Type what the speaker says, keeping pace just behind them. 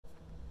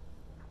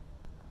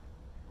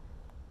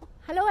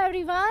Hello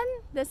everyone,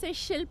 this is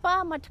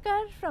Shilpa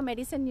Mathkar from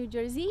Edison, New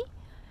Jersey.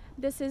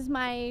 This is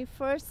my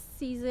first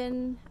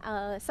season,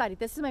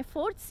 this is my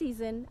fourth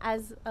season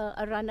as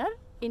a runner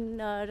in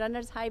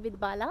Runner's High with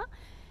Bala,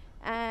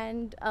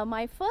 and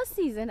my first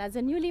season as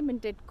a newly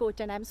minted coach,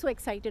 and I'm so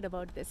excited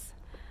about this.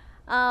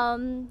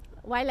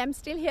 While I'm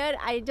still here,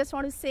 I just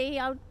want to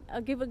say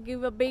give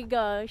a big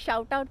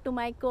shout out to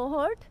my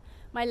cohort,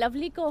 my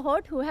lovely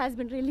cohort who has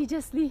been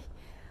religiously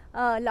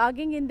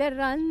logging in their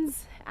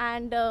runs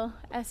and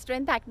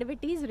strength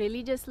activities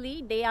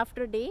religiously day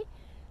after day.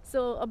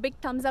 So a big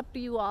thumbs up to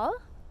you all.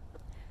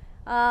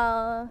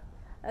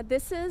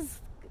 This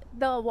is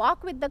the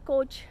Walk with the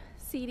Coach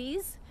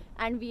series,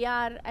 and we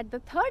are at the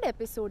third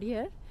episode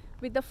here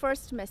with the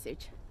first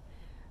message.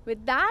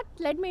 With that,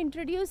 let me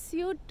introduce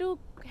you to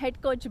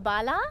head coach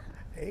Bala.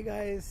 Hey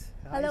guys.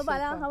 Hello Hi,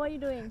 Bala, Shilpa. how are you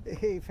doing?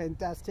 Hey,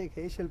 fantastic.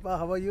 Hey Shilpa,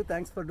 how are you?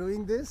 Thanks for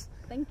doing this.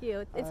 Thank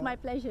you. It's my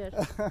pleasure.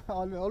 I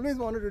always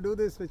wanted to do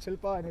this with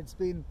Shilpa, and it's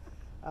been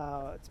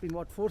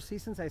what, 4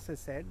 seasons, as I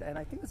said, and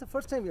I think it's the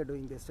first time we are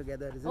doing this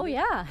together, isn't it? Oh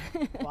yeah.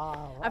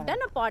 Wow. I've done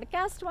a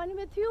podcast one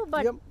with you,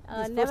 but Yep.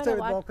 never first time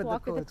a with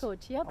walk with the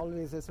coach. Yep.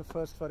 Always is a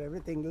first for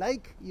everything.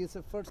 Like, it's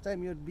the first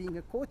time you're being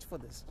a coach for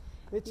this,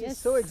 which Yes. is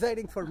so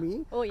exciting for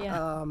me. Oh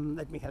yeah.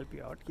 Let me help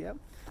you out here.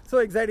 So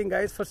exciting,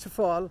 guys. First of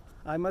all,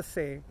 I must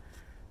say,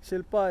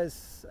 Shilpa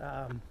is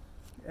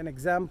an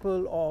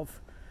example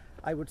of,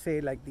 I would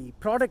say, like the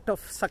product of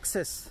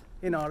success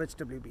in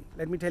RHWB.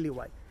 Let me tell you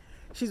why.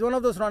 She's one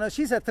of those runners.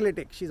 She's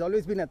athletic. She's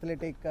always been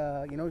athletic.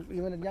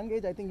 Even at a young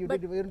age, I think you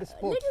But did into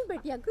sports. Little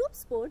bit, yeah, group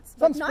sports,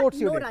 Some but not sports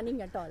you no did. running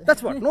at all.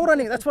 That's what. No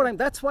running.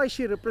 That's why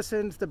she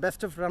represents the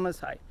best of runners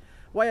high.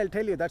 Why, I'll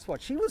tell you. That's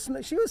what she was.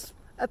 She was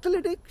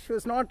athletic. She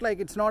was not like,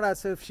 it's not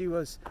as if she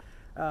was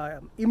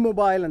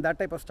immobile and that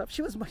type of stuff.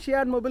 She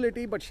had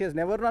mobility, but she has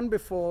never run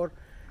before.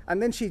 And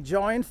then she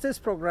joins this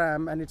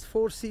program, and it's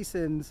 4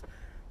 seasons.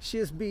 She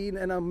has been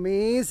an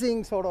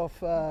amazing sort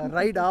of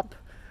ride up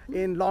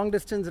in long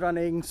distance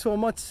running, so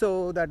much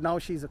so that now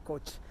she's a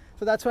coach.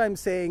 So that's why I'm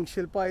saying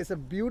Shilpa is a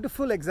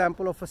beautiful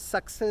example of a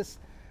success,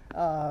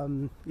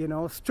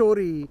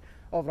 story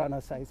of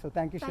runner's high. So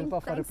thank you,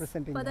 Shilpa, for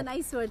representing for the that.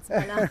 nice words,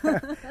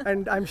 Bala.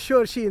 And I'm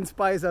sure she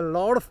inspires a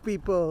lot of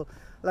people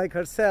like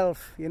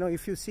herself. You know,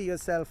 if you see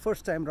yourself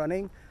first time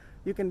running,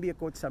 you can be a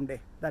coach someday.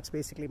 That's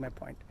basically my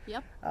point.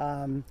 Yep.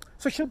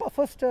 So Shilpa,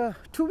 first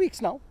 2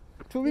 weeks now,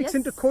 2 weeks Yes.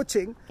 into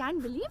coaching. Can't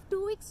believe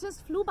 2 weeks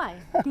just flew by.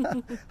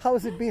 How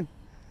has it been?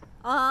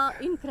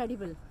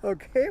 Incredible.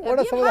 Okay, what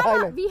are some of the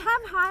highlights? We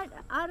have had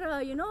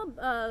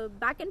our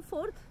back and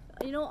forth,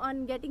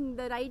 on getting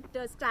the right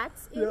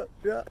stats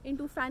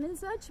into final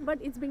search,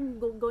 but it's been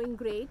going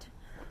great.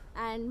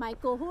 And my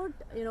cohort,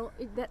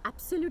 they're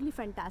absolutely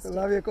fantastic.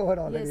 Love your cohort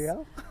already, Yes.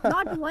 yeah?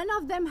 Not one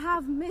of them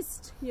have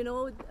missed,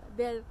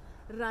 their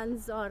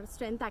runs or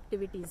strength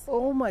activities.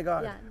 Oh my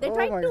God. Yeah, they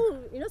tried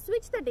to,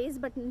 switch the days,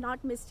 but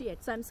not missed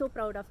yet. So I'm so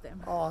proud of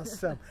them.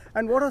 Awesome.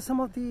 And what are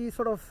some of the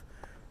sort of,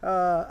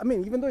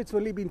 even though it's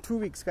only been 2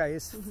 weeks,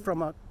 guys,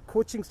 from a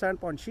coaching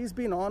standpoint, she's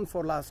been on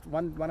for last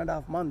one and a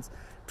half months.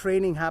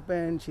 Training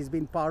happened. She's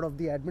been part of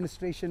the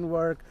administration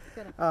work.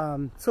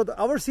 So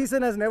our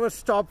season has never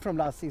stopped from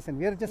last season.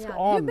 We are just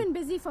on. We've been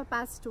busy for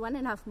past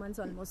 1.5 months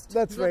almost.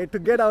 That's right, to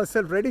get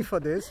ourselves ready for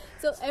this.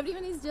 So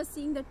everyone is just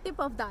seeing the tip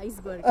of the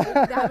iceberg.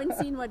 Right? They haven't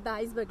seen what the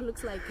iceberg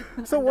looks like.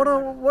 So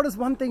what is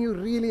one thing you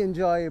really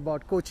enjoy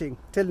about coaching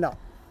till now?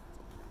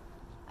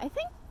 I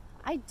think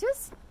I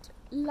just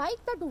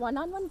like that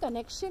one-on-one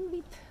connection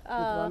with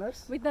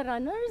the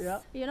runners,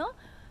 Yeah.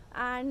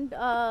 and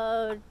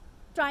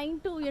trying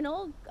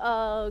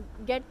to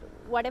get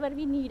whatever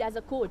we need as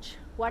a coach,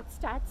 what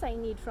stats I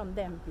need from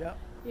them. Yeah.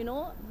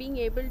 Being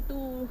able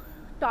to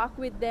talk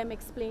with them,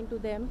 explain to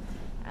them,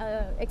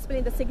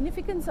 explain the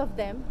significance of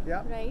them.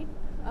 Yeah. Right.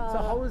 So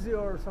how is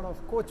your sort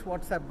of coach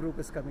WhatsApp group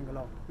is coming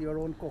along? Your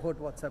own cohort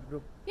WhatsApp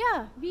group?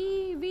 Yeah,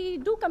 we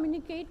do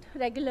communicate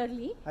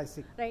regularly. I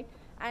see. Right.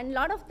 And a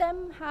lot of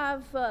them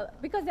have,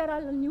 because they're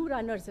all new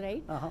runners,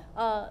 right?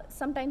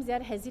 Sometimes they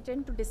are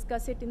hesitant to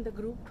discuss it in the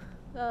group,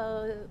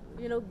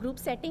 group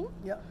setting.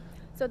 Yeah.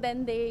 So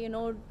then they,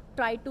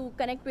 try to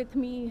connect with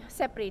me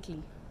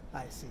separately.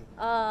 I see.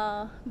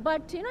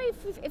 But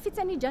if it's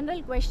any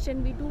general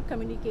question, we do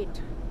communicate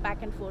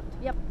back and forth.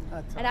 Yep.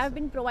 That's and awesome. I've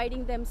been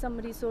providing them some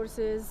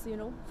resources,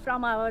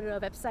 from our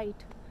website.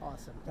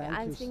 Awesome. Thank you.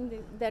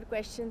 Answering their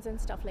questions and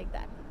stuff like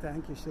that.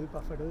 Thank you,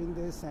 Shilpa, for doing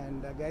this.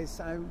 And guys,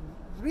 I'm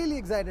really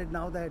excited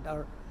now that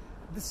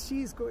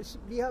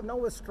we have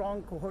now a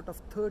strong cohort of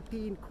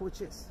 13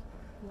 coaches.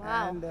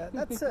 Wow. And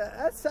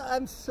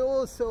I'm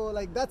so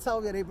like, that's how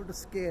we're able to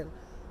scale.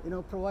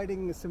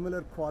 Providing a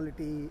similar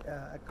quality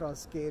across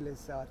scale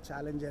is our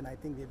challenge, and I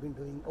think we've been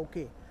doing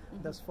okay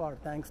thus far,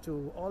 thanks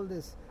to all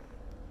this.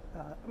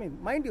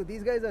 Mind you,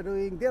 these guys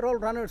they're all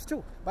runners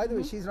too. By the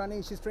way, she's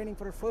training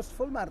for her first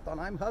full marathon.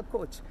 I'm her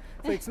coach.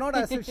 So it's not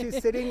as if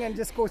she's sitting and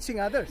just coaching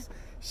others.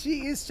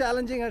 She is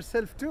challenging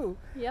herself too.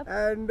 Yep.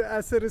 And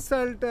as a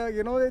result,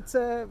 it's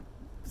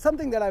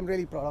something that I'm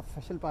really proud of.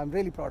 Shilpa, I'm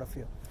really proud of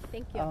you.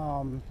 Thank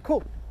you.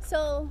 Cool.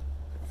 So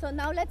So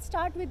now let's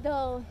start with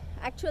the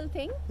actual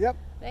thing. Yep.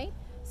 Right.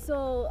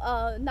 So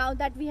now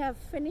that we have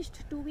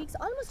finished 2 weeks,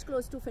 almost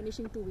close to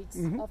finishing 2 weeks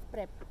of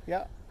prep.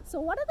 Yeah. So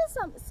what are the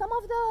some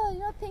of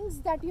the things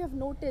that you have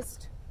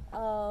noticed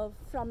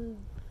from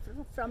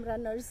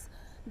runners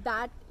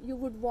that you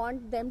would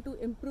want them to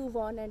improve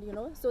on, and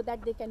so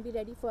that they can be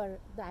ready for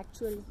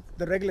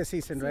the regular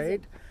season,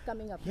 right?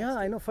 Coming up. Yeah,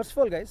 I know. First of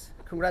all, guys,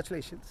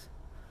 congratulations.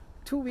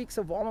 2 weeks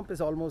of warm-up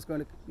is almost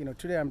going to,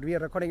 today we are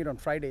recording it on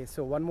Friday,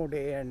 so one more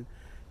day and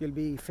you'll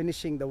be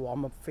finishing the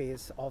warm-up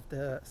phase of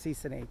the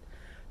season 8.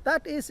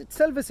 That is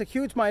itself is a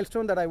huge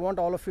milestone that I want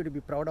all of you to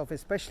be proud of,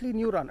 especially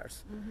new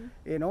runners.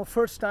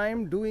 First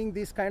time doing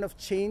this kind of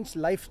change,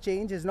 life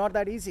change is not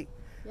that easy.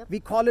 Yep. We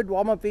call it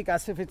warm-up week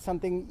as if it's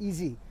something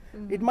easy.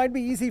 It might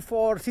be easy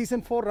for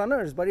season 4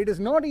 runners, but it is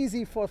not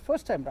easy for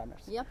first-time runners.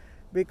 Yep.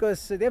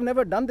 Because they've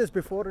never done this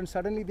before, and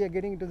suddenly they are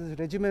getting into this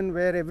regimen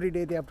where every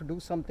day they have to do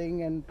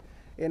something, and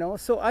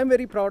so I'm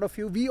very proud of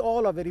you. We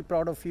all are very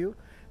proud of you.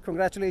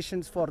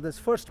 Congratulations for this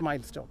first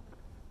milestone.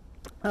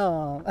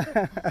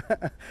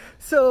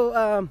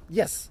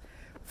 Yes,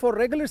 for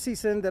regular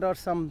season there are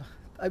some,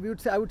 I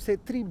would say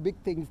 3 big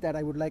things that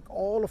I would like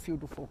all of you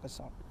to focus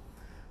on.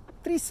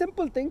 3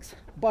 simple things,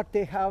 but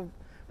they have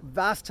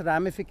vast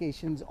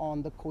ramifications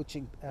on the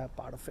coaching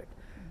part of it.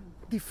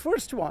 The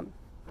first one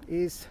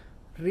is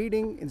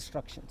reading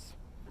instructions.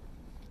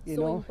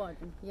 So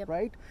important. Yep.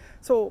 Right?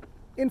 So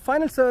in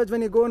Final Surge,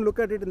 when you go and look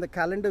at it in the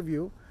calendar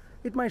view,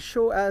 it might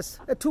show as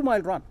a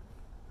 2-mile run.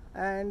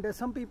 And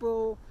some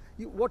people,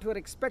 what you're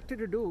expected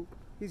to do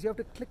is you have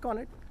to click on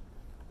it,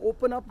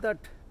 open up that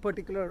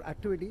particular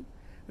activity,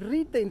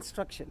 read the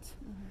instructions.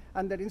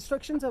 And that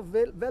instructions are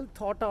well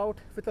thought out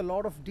with a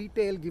lot of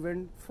detail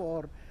given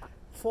for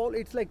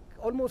it's like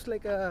almost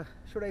like a,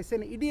 should I say,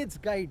 an idiot's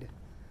guide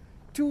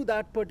to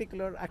that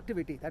particular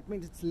activity. That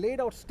means it's laid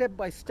out step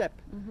by step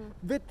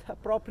with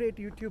appropriate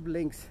YouTube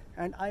links,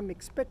 and I'm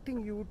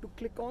expecting you to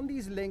click on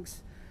these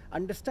links,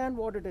 understand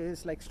what it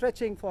is, like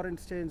stretching, for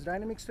instance,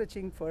 dynamic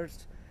stretching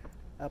first,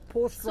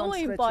 post-run stretches. So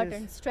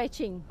important,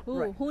 stretching.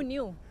 Who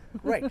knew?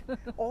 Right.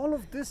 All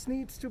of this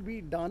needs to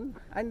be done,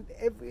 and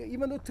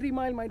even though 3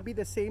 mile might be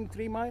the same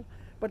 3 mile,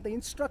 but the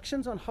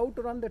instructions on how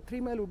to run the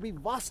 3 mile would be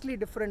vastly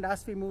different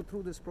as we move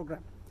through this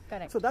program.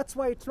 Correct. So that's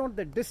why it's not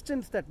the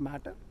distance that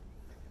matter.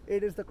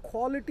 It is the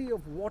quality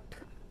of what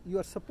you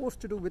are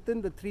supposed to do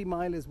within the 3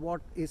 mile is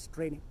what is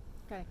training.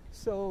 Correct.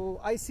 So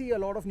I see a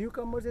lot of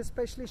newcomers,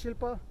 especially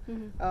Shilpa,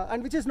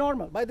 and which is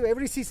normal. By the way,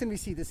 every season we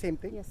see the same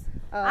thing. Yes.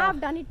 I have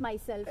done it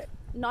myself,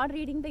 not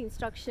reading the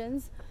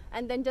instructions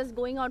and then just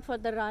going out for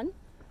the run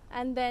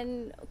and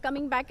then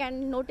coming back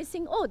and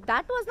noticing, oh,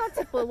 that was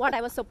not what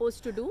I was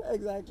supposed to do.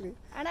 Exactly.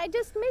 And I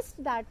just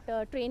missed that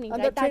training.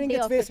 And right? that training day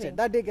gets wasted. the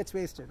That day gets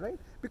wasted, right?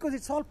 Because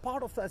it's all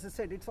part of, as I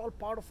said, it's all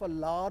part of a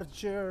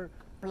larger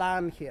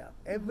plan here.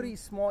 Every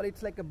small,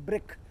 it's like a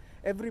brick.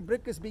 Every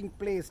brick is being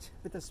placed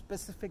with a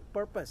specific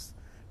purpose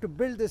to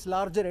build this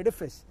larger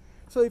edifice.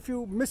 So if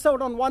you miss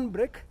out on one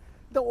brick,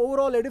 the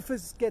overall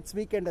edifice gets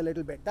weakened a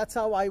little bit. That's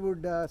how I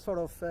would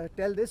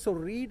tell this. So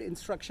read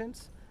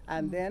instructions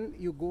and then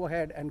you go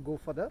ahead and go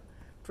for the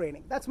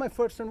training. That's my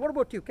first one. What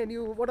about you?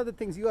 What are the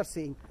things you are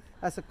seeing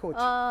as a coach?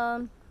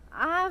 I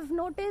have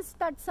noticed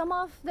that some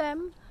of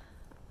them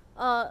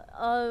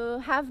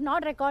have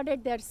not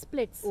recorded their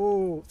splits.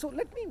 Oh, so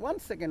let me 1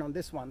 second on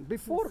this one.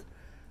 Before,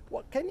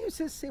 can you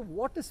just say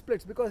what is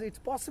splits? Because it's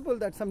possible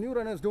that some new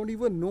runners don't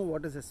even know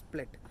what is a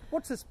split.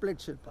 What's a split,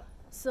 Shilpa?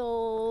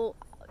 So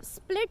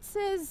splits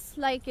is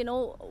like,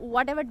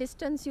 whatever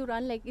distance you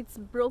run, like it's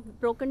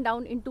broken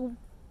down into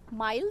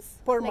miles.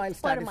 Per like mile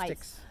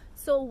statistics.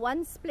 So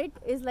one split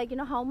is like,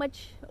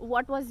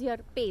 what was your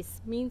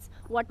pace, means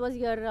what was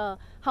your,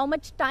 how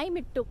much time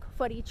it took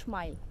for each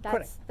mile.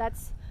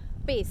 That's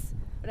pace,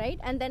 right?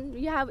 And then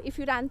you have, if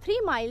you ran 3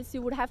 miles,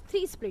 you would have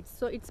 3 splits.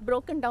 So it's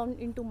broken down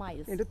into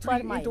miles. Into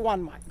 1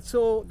 mile.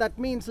 So that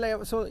means,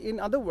 so in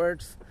other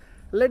words,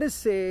 let us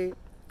say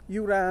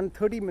you ran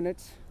 30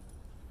 minutes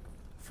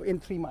in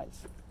 3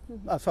 miles.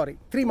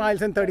 3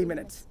 miles in 30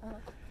 minutes.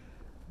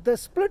 The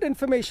split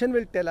information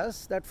will tell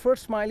us that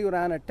first mile you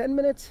ran at 10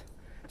 minutes,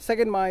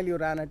 second mile you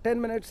ran at 10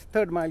 minutes,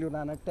 third mile you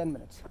ran at 10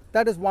 minutes.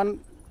 That is one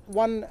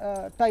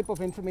type of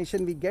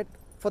information we get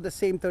for the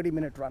same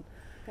 30-minute run.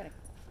 Correct.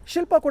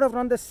 Shilpa could have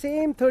run the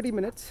same 30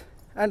 minutes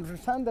and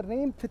ran the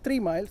same 3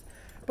 miles,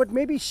 but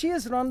maybe she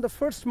has run the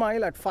first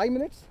mile at 5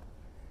 minutes,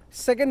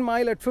 second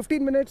mile at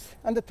 15 minutes,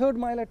 and the third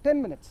mile at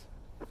 10 minutes.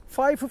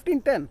 5,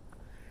 15, 10.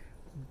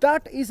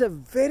 That is a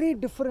very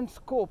different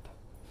scope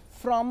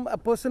from a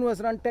person who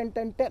has run 10,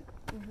 10, 10.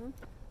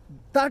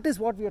 That is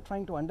what we are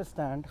trying to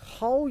understand,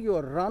 how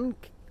your run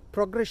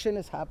progression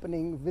is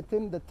happening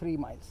within the 3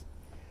 miles.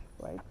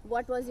 Right.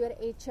 What was your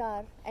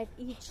HR at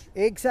each?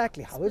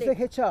 Exactly. How is the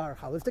HR?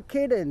 How is the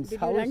cadence? Did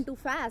you run too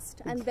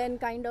fast and then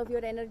kind of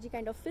your energy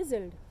kind of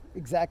fizzled?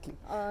 Exactly.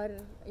 Or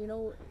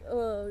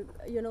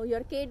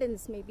your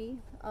cadence maybe.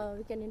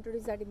 We can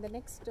introduce that in the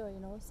next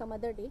some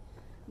other day.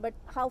 but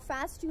how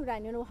fast you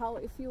ran, how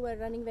if you were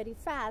running very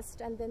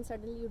fast and then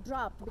suddenly you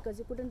dropped because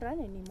you couldn't run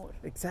anymore.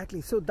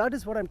 Exactly. So that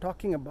is what I'm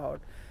talking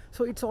about.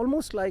 So it's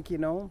almost like,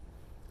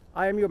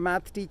 I am your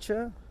math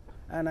teacher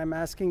and I'm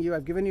asking you,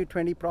 I've given you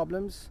 20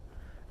 problems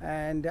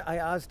and I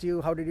asked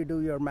you, how did you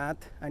do your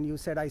math? And you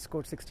said, I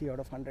scored 60 out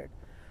of 100.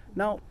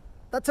 Now,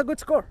 that's a good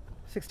score.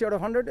 60 out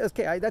of 100,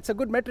 okay, that's a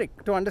good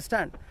metric to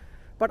understand.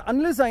 But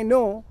unless I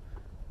know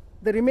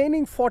the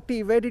remaining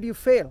 40, where did you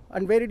fail?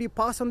 And where did you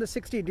pass on the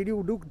 60? Did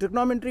you do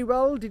trigonometry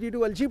well? Did you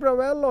do algebra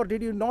well? Or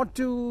did you not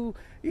do,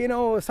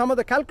 some of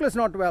the calculus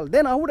not well?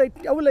 Then how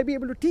will I be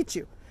able to teach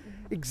you?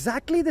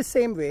 Exactly the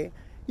same way,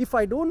 if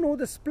I don't know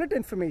the split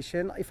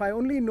information, if I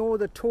only know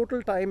the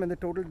total time and the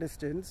total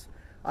distance,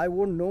 I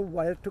won't know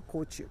where to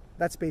coach you.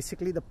 That's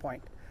basically the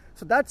point.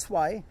 So that's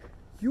why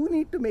you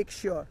need to make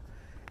sure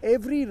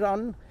every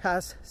run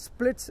has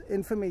splits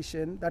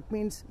information. That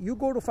means you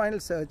go to Final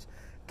Search,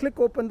 click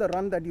open the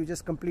run that you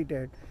just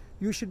completed,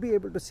 you should be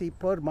able to see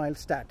per mile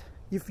stat.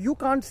 If you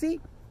can't see,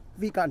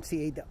 we can't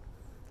see either.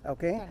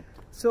 Okay? Correct.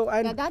 So,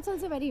 and yeah, that's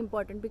also very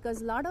important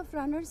because a lot of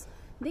runners,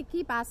 they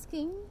keep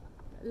asking,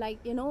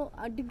 like,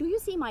 do you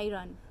see my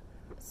run?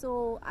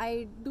 So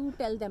I do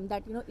tell them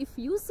that, if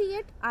you see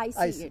it, I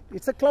see it.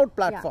 It's a cloud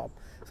platform.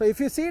 Yeah. So if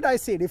you see it, I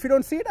see it. If you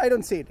don't see it, I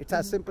don't see it. It's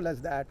as simple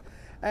as that.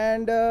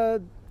 And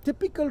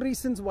typical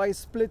reasons why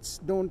splits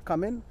don't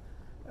come in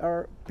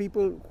are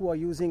people who are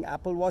using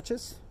Apple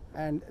Watches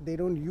and they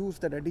don't use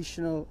that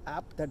additional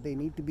app that they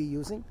need to be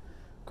using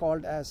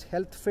called as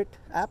Health Fit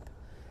app.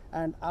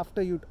 And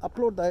after you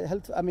upload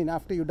the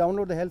after you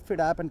download the Health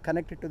Fit app and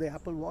connect it to the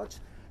Apple Watch,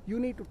 you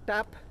need to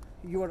tap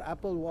your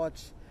Apple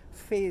Watch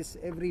face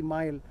every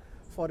mile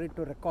for it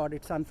to record.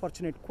 It's an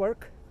unfortunate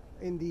quirk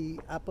in the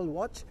Apple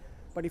Watch,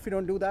 but if you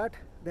don't do that,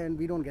 then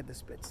we don't get the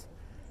splits.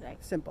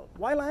 Right. Simple.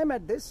 While I'm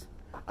at this,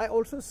 I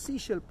also see,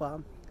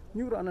 Shilpa,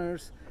 new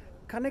runners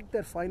connect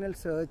their Final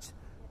Search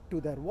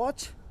to their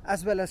watch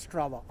as well as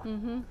Strava.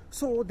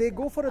 So they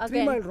go for a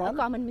 3-mile run. A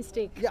common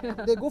mistake. Yeah,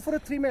 they go for a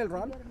 3-mile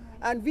run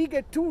and we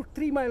get 2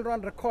 3-mile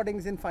run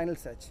recordings in Final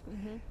Search.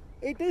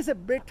 It is a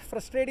bit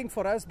frustrating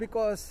for us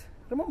because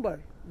remember,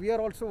 we are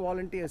also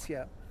volunteers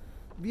here.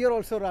 We are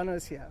also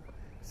runners here.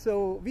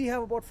 So we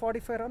have about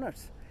 45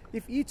 runners.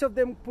 If each of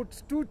them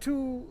puts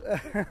two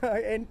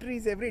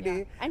entries every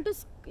day. And to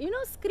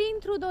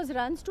screen through those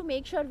runs to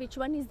make sure which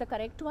one is the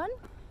correct one,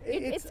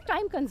 it's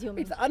time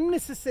consuming. It's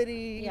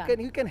unnecessary. Yeah.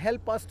 You can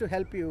help us to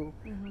help you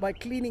by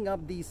cleaning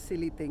up these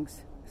silly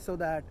things so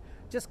that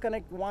just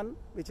connect one,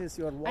 which is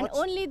your watch. And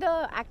only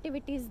the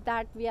activities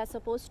that we are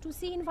supposed to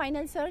see in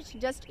Final Search,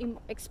 just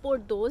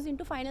export those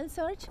into Final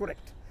Search.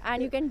 Correct.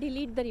 And you can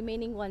delete the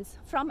remaining ones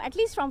at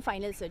least from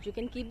Final Search. You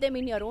can keep them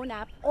in your own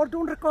app. Or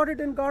don't record it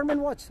in Garmin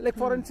watch. Like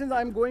for instance,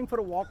 I'm going for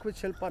a walk with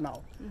Shilpa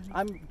now.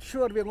 I'm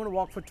sure we're going to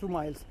walk for 2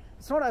 miles.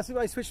 It's not as if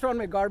I switched on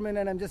my Garmin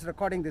and I'm just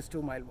recording this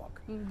 2-mile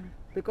walk.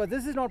 Because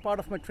this is not part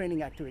of my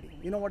training activity.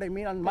 You know what I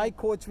mean? And my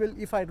coach will,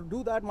 if I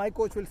do that, my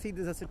coach will see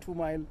this as a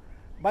 2-mile.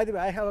 By the way,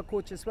 I have a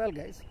coach as well,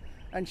 guys.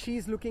 And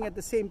she's looking at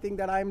the same thing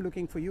that I'm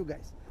looking for you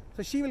guys.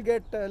 So she will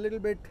get a little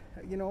bit,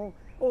 oh,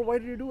 why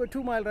did you do a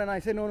 2-mile run? I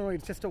say, no,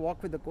 it's just a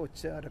walk with the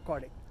coach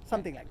recording.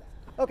 Something like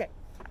that. Okay.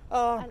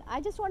 And I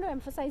just want to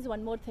emphasize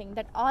one more thing,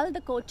 that all the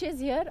coaches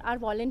here are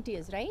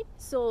volunteers, right?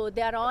 So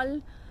they are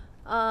all,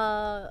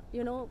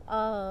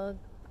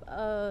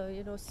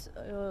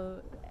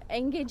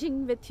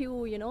 engaging with you,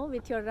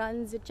 with your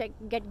runs,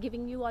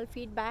 giving you all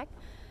feedback.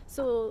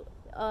 So,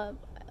 all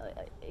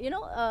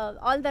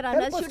the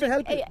runners help us to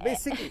help you,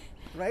 basically,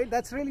 right?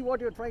 That's really what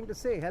you're trying to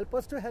say. Help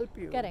us to help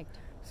you. Correct.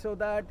 So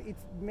that it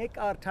make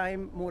our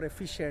time more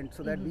efficient,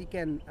 so that we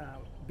can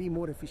be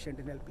more efficient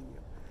in helping you.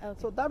 Okay.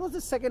 So that was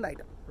the second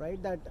item,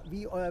 right? That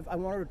I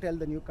wanted to tell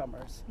the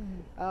newcomers.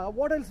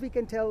 What else we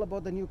can tell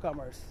about the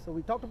newcomers? So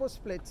we talked about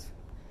splits.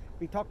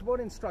 We talked about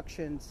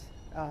instructions.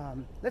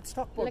 Let's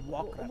talk about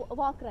walk run.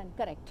 Walk run,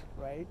 correct.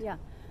 Right. Yeah.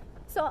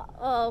 So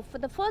for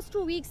the first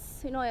 2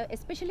 weeks,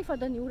 especially for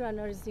the new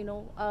runners,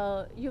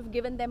 you've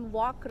given them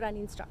walk run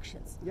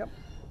instructions. Yep.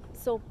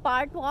 So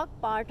part walk,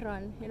 part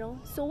run,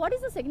 So what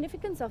is the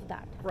significance of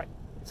that? Right.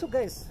 So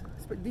guys,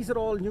 these are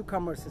all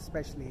newcomers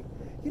especially.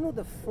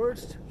 The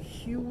first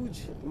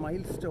huge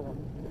milestone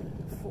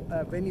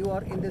when you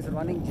are in this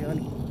running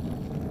journey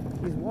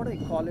is what I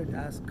call it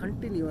as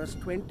continuous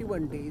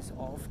 21 days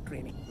of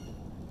training.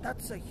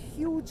 That's a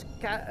huge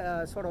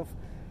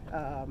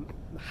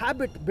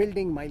habit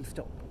building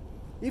milestone.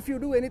 If you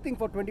do anything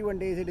for 21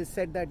 days, it is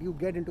said that you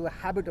get into a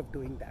habit of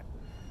doing that.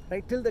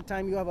 Right, till the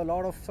time you have a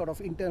lot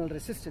of internal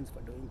resistance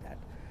for doing that.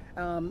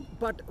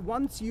 But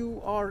once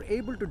you are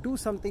able to do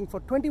something for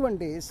 21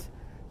 days,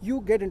 you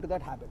get into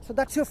that habit. So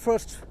that's your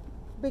first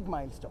big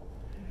milestone.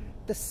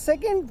 The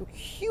second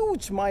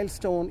huge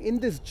milestone in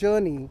this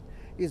journey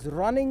is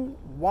running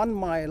 1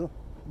 mile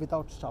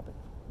without stopping.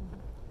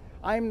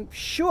 I'm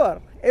sure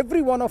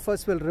every one of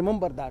us will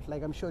remember that.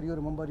 Like I'm sure you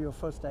remember your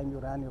first time you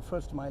ran your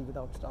first mile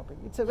without stopping.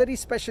 It's a very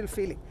special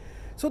feeling.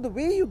 So the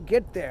way you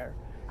get there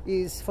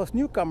is, for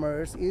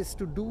newcomers, is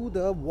to do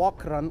the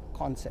walk run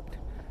concept.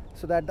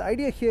 So that the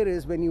idea here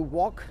is when you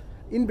walk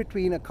in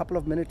between a couple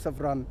of minutes of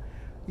run,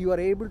 you are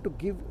able to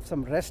give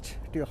some rest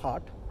to your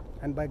heart.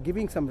 And by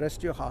giving some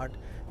rest to your heart,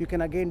 you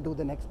can again do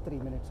the next 3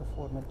 minutes or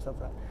 4 minutes of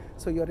run.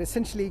 So you're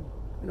essentially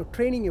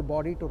training your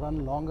body to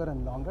run longer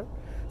and longer.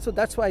 So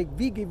that's why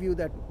we give you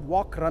that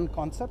walk-run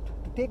concept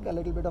to take a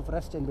little bit of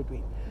rest in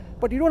between.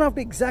 But you don't have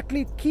to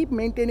exactly keep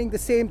maintaining the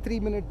same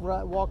 3-minute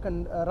walk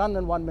and run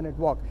and 1 minute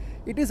walk.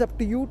 It is up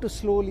to you to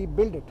slowly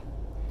build it.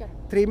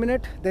 3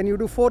 minute, then you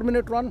do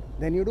 4-minute run,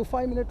 then you do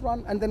 5-minute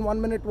run, and then 1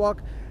 minute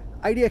walk.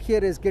 Idea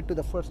here is get to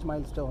the first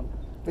milestone,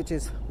 which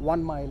is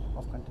 1 mile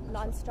of continuous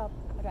non-stop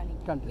running.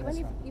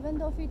 Even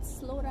though if it's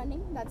slow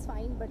running, that's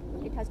fine, but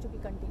it has to be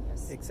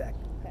continuous.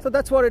 Exactly. Okay. So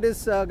that's what it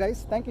is,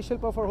 guys. Thank you,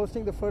 Shilpa, for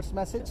hosting the first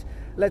message.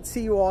 Let's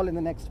see you all in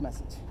the next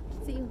message.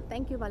 See you.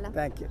 Thank you, Bala.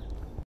 Thank you.